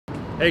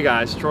Hey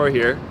guys, Troy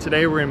here.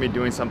 Today we're going to be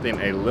doing something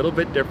a little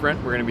bit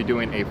different. We're going to be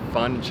doing a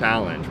fun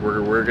challenge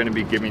where we're going to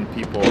be giving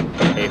people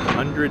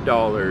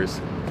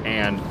 $100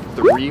 and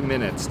 3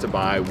 minutes to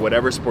buy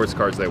whatever sports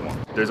cards they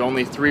want. There's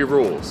only 3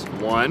 rules.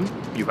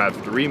 1, you have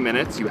 3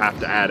 minutes. You have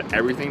to add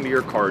everything to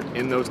your cart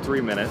in those 3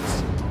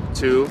 minutes.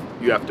 2,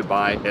 you have to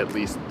buy at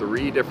least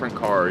 3 different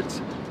cards.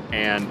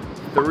 And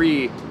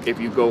 3, if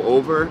you go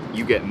over,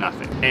 you get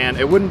nothing. And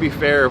it wouldn't be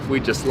fair if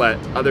we just let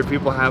other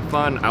people have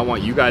fun. I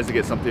want you guys to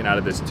get something out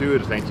of this too,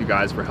 to thank you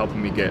guys for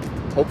helping me get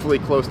hopefully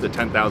close to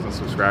 10,000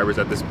 subscribers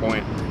at this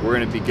point. We're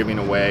gonna be giving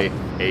away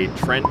a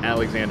Trent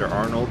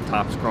Alexander-Arnold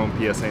Topps Chrome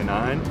PSA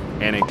 9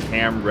 and a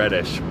Cam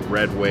Reddish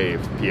Red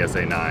Wave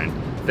PSA 9.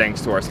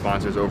 Thanks to our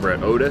sponsors over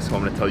at Otis, who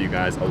I'm gonna tell you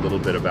guys a little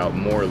bit about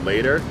more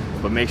later,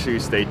 but make sure you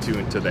stay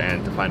tuned to the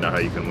end to find out how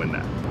you can win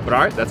that. But all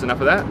right, that's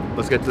enough of that.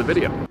 Let's get to the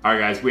video. All right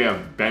guys, we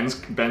have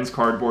Ben's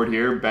cardboard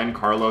here, Ben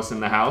Carlos in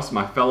the house,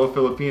 my fellow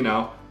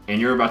Filipino,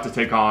 and you're about to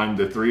take on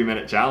the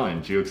 3-minute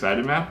challenge. You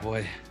excited, man?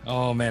 Boy,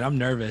 oh man, I'm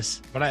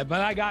nervous, but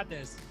I got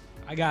this.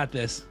 I got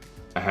this.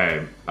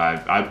 Hey,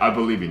 I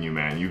believe in you,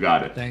 man. You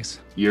got it. Thanks.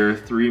 Your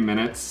 3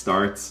 minutes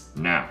starts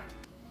now.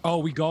 Oh,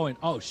 we going?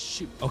 Oh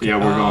shoot. Okay. Yeah,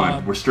 we're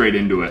going. We're straight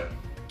into it.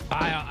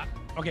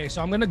 Okay,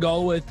 so I'm gonna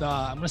go with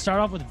I'm gonna start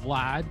off with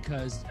Vlad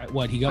because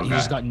he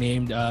just got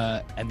named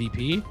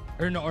MVP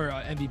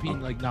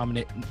MVP like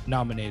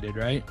nominated,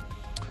 right?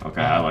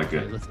 Okay, I like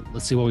it.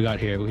 Let's see what we got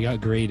here. We got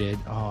graded.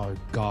 Oh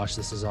gosh,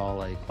 this is all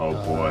like. Oh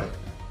boy.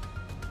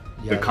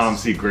 Yeah, the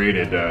ComC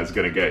graded is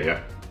gonna get you.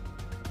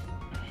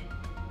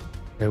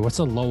 Okay, what's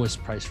the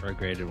lowest price for a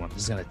graded one?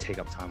 This is gonna take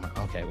up time.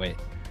 Okay, wait.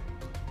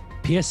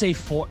 PSA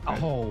 4.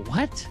 Oh,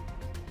 what?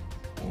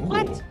 Ooh,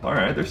 what? All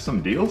right, there's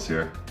some deals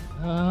here.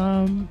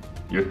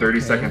 You're 30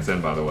 seconds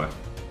in, by the way.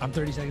 I'm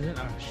 30 seconds in?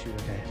 Oh, shoot,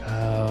 okay.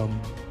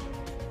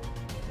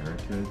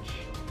 Heritage.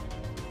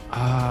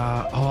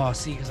 Oh,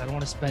 see, because I don't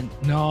want to spend...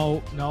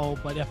 No,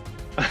 but if...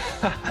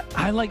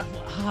 I like...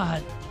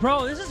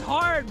 bro, this is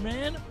hard,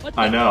 man.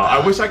 I know. I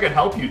wish I could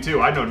help you,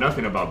 too. I know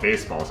nothing about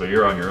baseball, so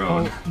you're on your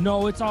own. Oh,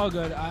 no, it's all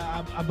good.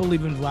 I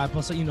believe in Vlad.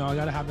 Plus, you know, I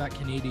got to have that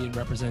Canadian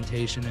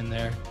representation in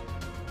there.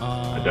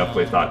 I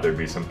definitely thought there'd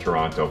be some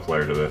Toronto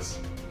flair to this.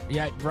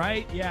 Yeah,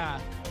 right? Yeah.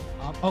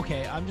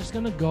 Okay, I'm just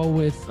gonna go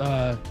with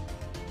okay,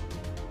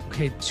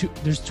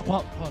 there's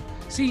 12.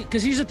 See,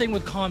 because here's the thing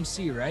with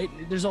ComC, right?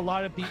 There's a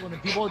lot of people,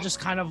 and people just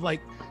kind of like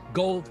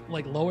go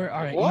like lower.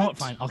 All right, you know what?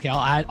 Fine. Okay,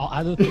 I'll add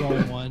the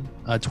throwing one.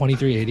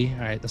 2380.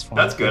 All right, that's fine.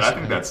 That's good. I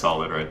think that's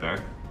solid right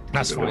there.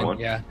 That's fine. One.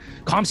 Yeah,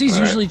 ComC's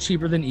usually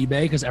cheaper than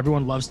eBay because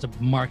everyone loves to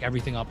mark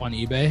everything up on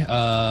eBay.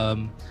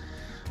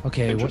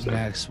 Okay, what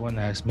next? What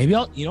next? Maybe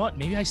you know what?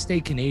 Maybe I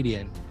stay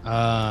Canadian. Okay.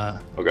 All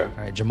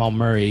right, Jamal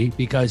Murray,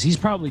 because he's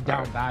probably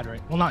down bad,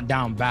 right? Well, not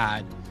down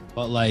bad,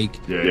 but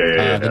like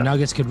the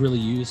Nuggets could really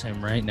use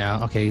him right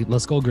now. Okay,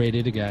 let's go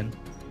graded again.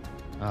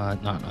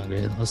 Not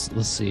graded.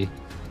 Let's see.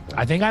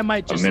 I think I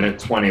might just.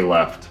 1:20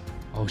 left.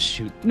 Oh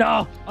shoot!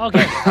 No.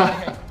 Okay.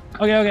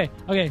 Okay.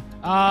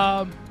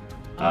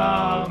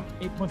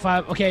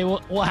 8.5. Okay,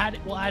 we'll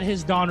add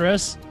his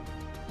Donruss.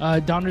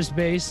 Donruss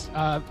base.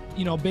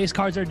 You know, base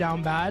cards are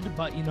down bad,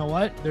 but you know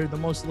what? They're the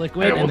most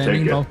liquid. And then,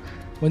 you know,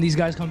 when these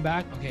guys come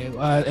back, okay,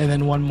 and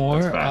then one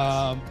more.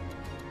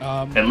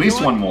 At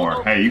least one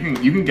more. Hey, you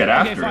can get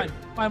after it.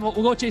 Fine. We'll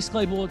go Chase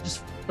Claypool.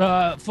 Just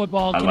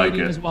football,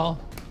 Canadian as well.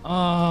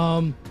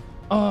 Oh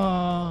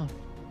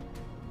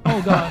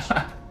gosh.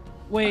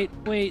 Wait.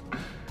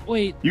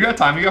 You got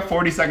time. You got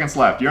 40 seconds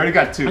left. You already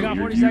got 2.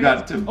 You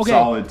got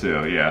solid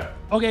 2. Yeah.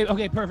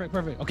 Okay. Perfect.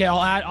 Okay,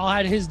 I'll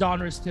add his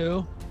Donruss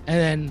too. And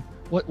then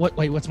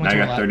wait, what's my now you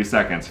got 30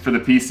 seconds for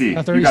the PC. You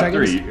got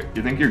 3.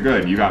 You think you're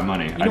good. You got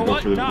money. You know what?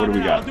 What do we got?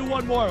 I'll do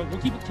one more.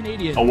 We'll keep it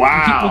Canadian. Oh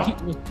wow.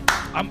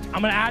 I'm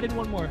gonna add in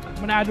one more.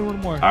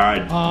 All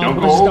right. Don't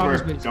go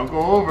over. Don't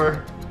go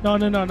over. No.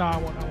 I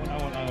won't.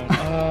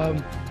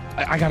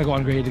 I gotta go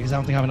ungraded because I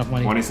don't think I have enough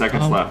money. 20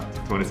 seconds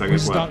left. 20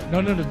 seconds left.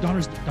 No.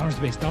 Donruss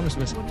base. Donruss.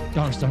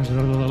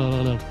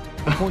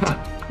 14.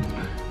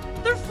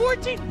 They're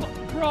 14,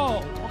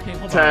 bro. Okay,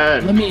 hold 10.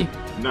 On. Let me.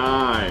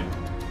 9.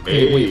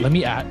 Okay, 8, wait, let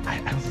me add.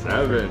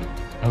 7. I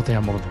don't think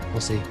I'm over.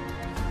 We'll see.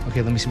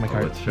 Okay, let me see my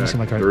card. Let me see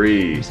my card.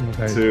 3,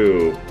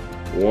 2,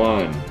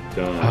 1.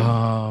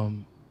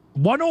 Done.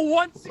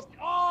 101.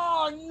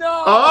 Oh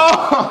no!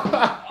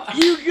 Oh!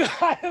 You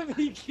gotta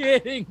be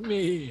kidding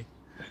me,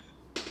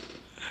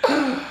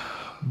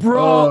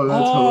 bro. Oh,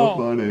 that's so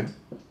funny.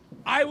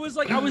 I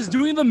was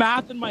doing the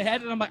math in my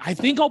head, and I'm like, I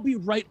think I'll be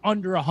right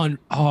under 100.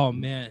 Oh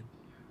man.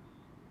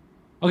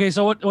 Okay,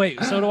 so what?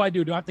 Wait, so what do I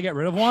do? Do I have to get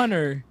rid of one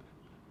or?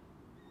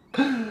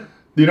 You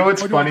know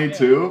what's funny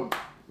too?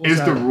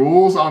 The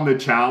rules on the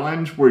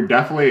challenge were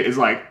definitely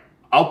like,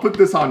 I'll put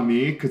this on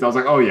me because I was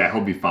like, oh yeah,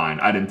 he'll be fine.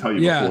 I didn't tell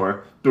you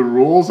before. The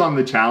rules on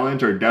the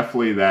challenge are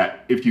definitely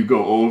that if you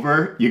go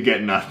over, you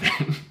get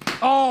nothing.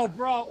 Oh,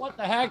 bro, what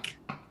the heck?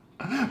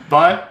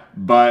 But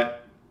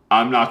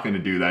I'm not gonna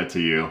do that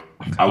to you.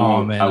 I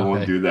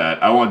won't do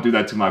that. I won't do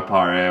that to my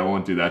pare. I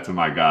won't do that to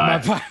my guy.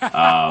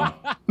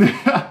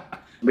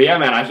 But yeah,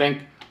 man, I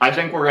think I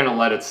think we're gonna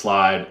let it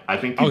slide. I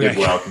think you did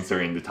well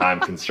considering the time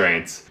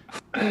constraints.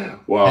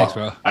 Well, thanks,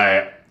 bro.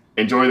 I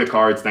enjoy the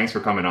cards. Thanks for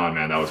coming on,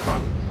 man. That was fun.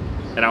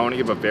 And I want to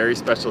give a very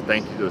special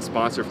thank you to the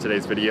sponsor of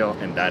today's video,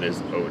 and that is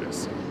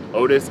Otis.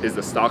 Otis is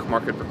the stock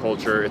market for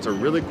culture. It's a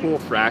really cool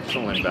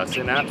fractional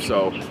investing app.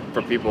 So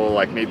for people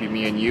like maybe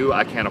me and you,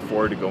 I can't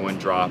afford to go and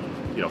drop,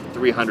 you know,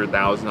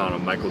 $300,000 on a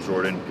Michael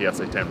Jordan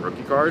PSA 10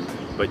 rookie card,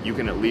 but you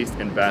can at least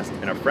invest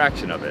in a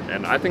fraction of it.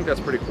 And I think that's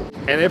pretty cool.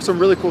 And they have some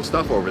really cool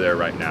stuff over there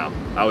right now.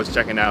 I was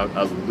checking out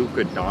a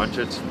Luka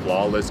Doncic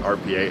Flawless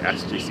RPA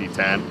SGC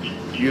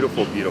 10.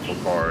 Beautiful, beautiful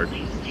card.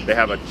 They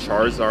have a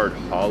Charizard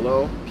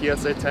Holo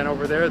PSA 10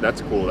 over there.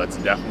 That's cool. That's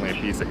definitely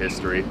a piece of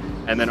history.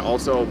 And then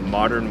also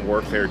Modern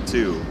Warfare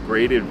 2,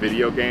 graded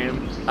video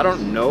game. I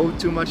don't know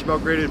too much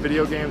about graded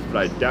video games, but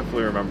I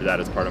definitely remember that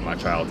as part of my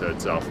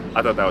childhood. So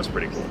I thought that was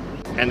pretty cool.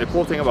 And the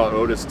cool thing about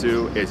Otis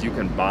too is you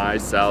can buy,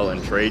 sell,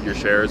 and trade your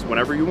shares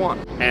whenever you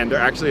want. And they're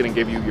actually gonna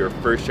give you your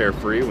first share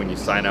free when you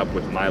sign up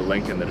with my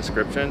link in the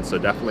description. So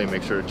definitely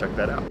make sure to check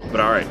that out. But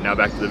all right, now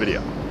back to the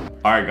video.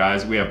 All right,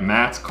 guys, we have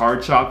Matt's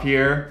card shop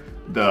here.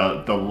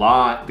 The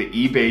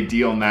eBay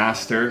deal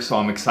master. So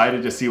I'm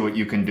excited to see what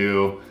you can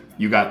do.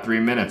 You got 3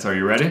 minutes. Are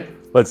you ready?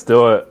 Let's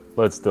do it.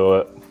 Let's do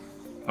it.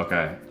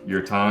 Okay,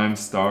 your time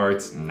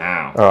starts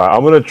now. All right,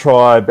 I'm gonna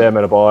try Bare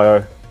Metal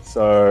Bio.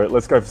 So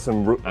let's go for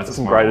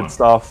some graded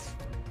stuff.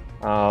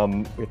 We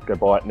have to go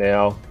buy it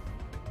now.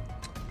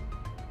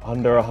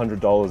 Under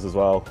 $100 as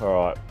well. All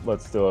right,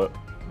 let's do it.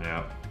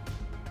 Yeah.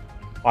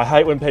 I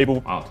hate when people,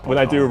 when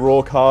they do $12.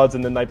 raw cards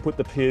and then they put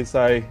the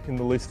PSA in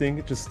the listing.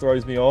 It just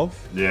throws me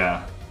off.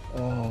 Yeah.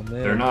 Oh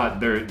man.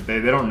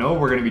 They don't know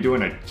we're gonna be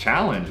doing a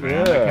challenge, man.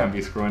 Yeah. They can't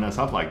be screwing us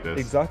up like this.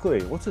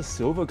 Exactly. What's a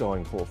silver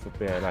going for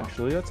Ben?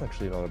 Actually, that's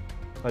actually not a.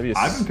 Maybe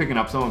I've been picking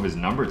up some of his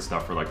numbered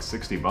stuff for like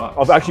 $60.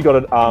 I've actually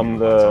got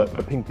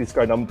the pink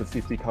disco number to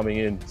 50 coming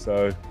in.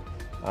 So.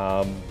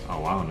 Oh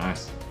wow,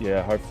 nice.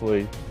 Yeah,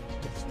 hopefully.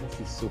 What's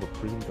this silver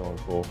prism going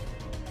for?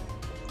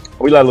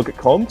 Are we allowed to look at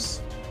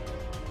comps?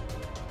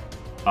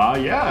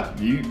 Yeah.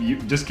 You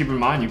just keep in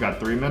mind you got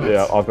 3 minutes.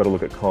 Yeah, I've got to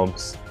look at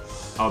comps.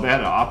 Oh, they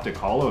had an optic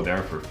holo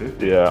there for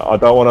 50. Yeah, I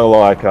don't want to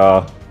like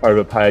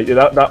overpay.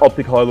 Yeah, that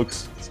optic high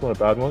looks. It's not a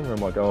bad one. Where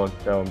am I going?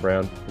 Going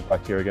brown.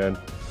 Back here again.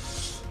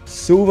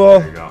 Silver.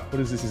 There you go.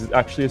 What is this? Is it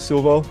actually a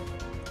silver?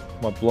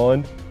 Am I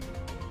blind?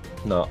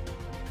 No.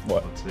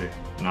 What? Let's see.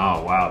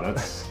 No, wow,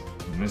 that's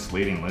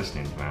misleading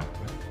listings, man.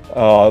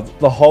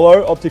 The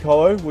holo, optic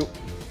holo.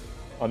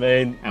 I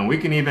mean, and we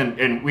can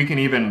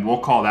even we'll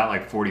call that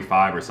like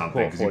 45 or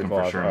something because you can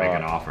for sure make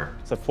an offer.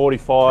 So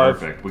 45.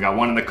 Perfect. We got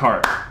one in the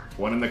cart.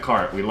 One in the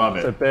cart. We love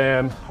it. So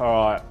bam.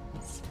 All right.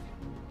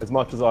 As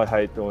much as I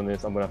hate doing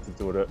this, I'm gonna have to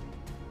do it.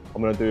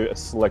 I'm gonna do a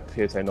select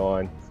PSA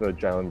 9 for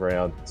Jaylen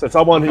Brown. So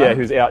someone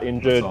who's out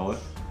injured.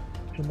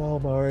 Jamal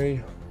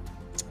Murray.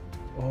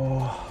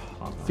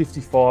 Oh,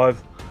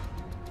 55.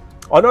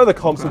 I know the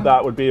comps of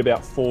that would be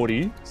about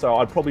 40, so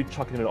I'd probably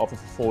chuck him an offer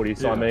for 40.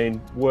 So I mean,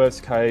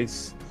 worst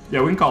case.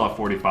 Yeah, we can call it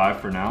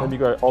 45 for now. Then you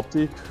go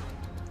optic,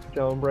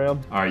 Jaylen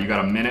Brown. All right, you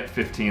got a minute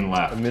 15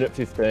 left. A minute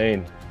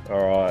 15.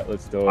 All right,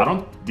 let's do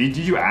it. Did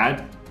you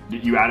add?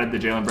 You added the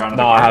Jaylen Brown?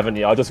 No, I haven't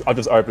yet. I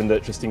just opened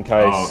it just in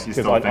case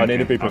because I need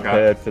to be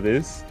prepared for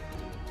this.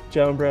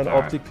 Jaylen Brown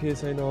optic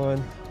PSA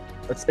 9.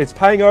 It's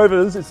paying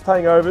overs. It's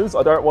paying overs.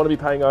 I don't want to be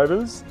paying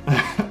overs.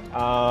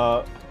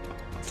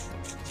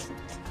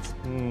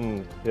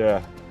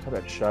 Yeah. How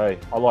about Shea?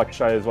 I like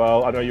Shea as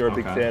well. I know you're a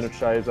big fan of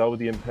Shea as well with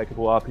the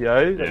impeccable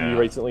RPA that you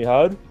recently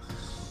had.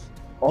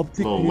 Optic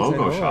little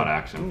logo shot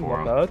action for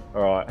him. Bad.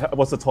 All right.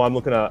 What's the time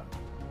looking at?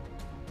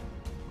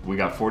 We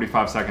got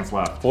 45 seconds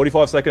left.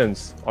 45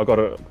 seconds. I got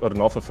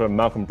an offer from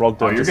Malcolm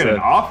Brogdon. Oh, you're getting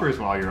offers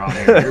while you're on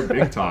here. You're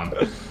big time.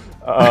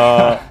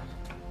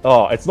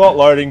 It's not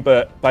loading,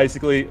 but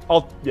basically,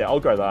 I'll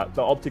go that.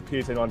 The optic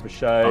PSA 9 for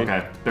Shea.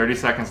 Okay, 30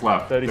 seconds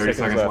left. 30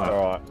 seconds left.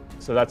 All right.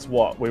 So that's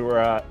what we were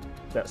at.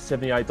 About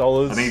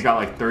 $78. I think you got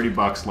like 30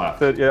 bucks left.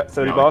 30 bucks.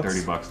 Like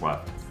 30 bucks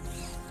left.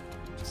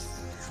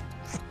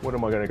 What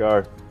am I going to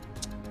go?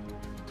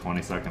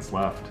 20 seconds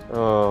left.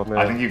 Oh man.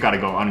 I think you've got to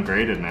go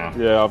ungraded now.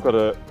 Yeah, I've got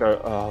to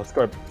go. Let's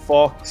go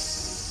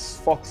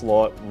Fox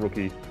Light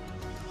rookie.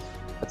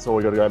 That's all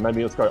we got to go.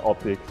 Maybe let's go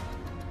optic.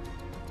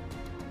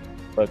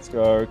 Let's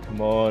go. Come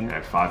on.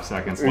 Okay, 5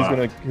 seconds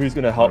left. Who's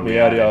gonna help me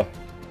out here?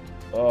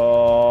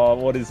 Oh,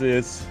 what is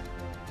this?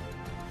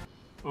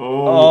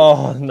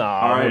 Oh no!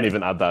 I didn't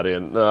even add that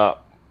in.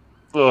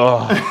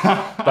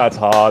 That's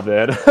hard,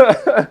 man.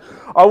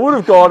 I would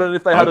have got it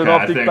if they had an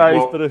optic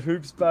base, but a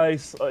hoops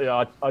base.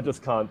 Yeah, I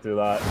just can't do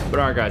that. But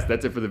all right, guys,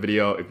 that's it for the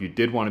video. If you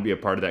did want to be a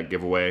part of that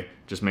giveaway,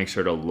 just make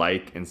sure to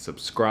like and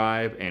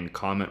subscribe and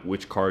comment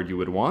which card you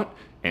would want,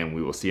 and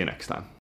we will see you next time.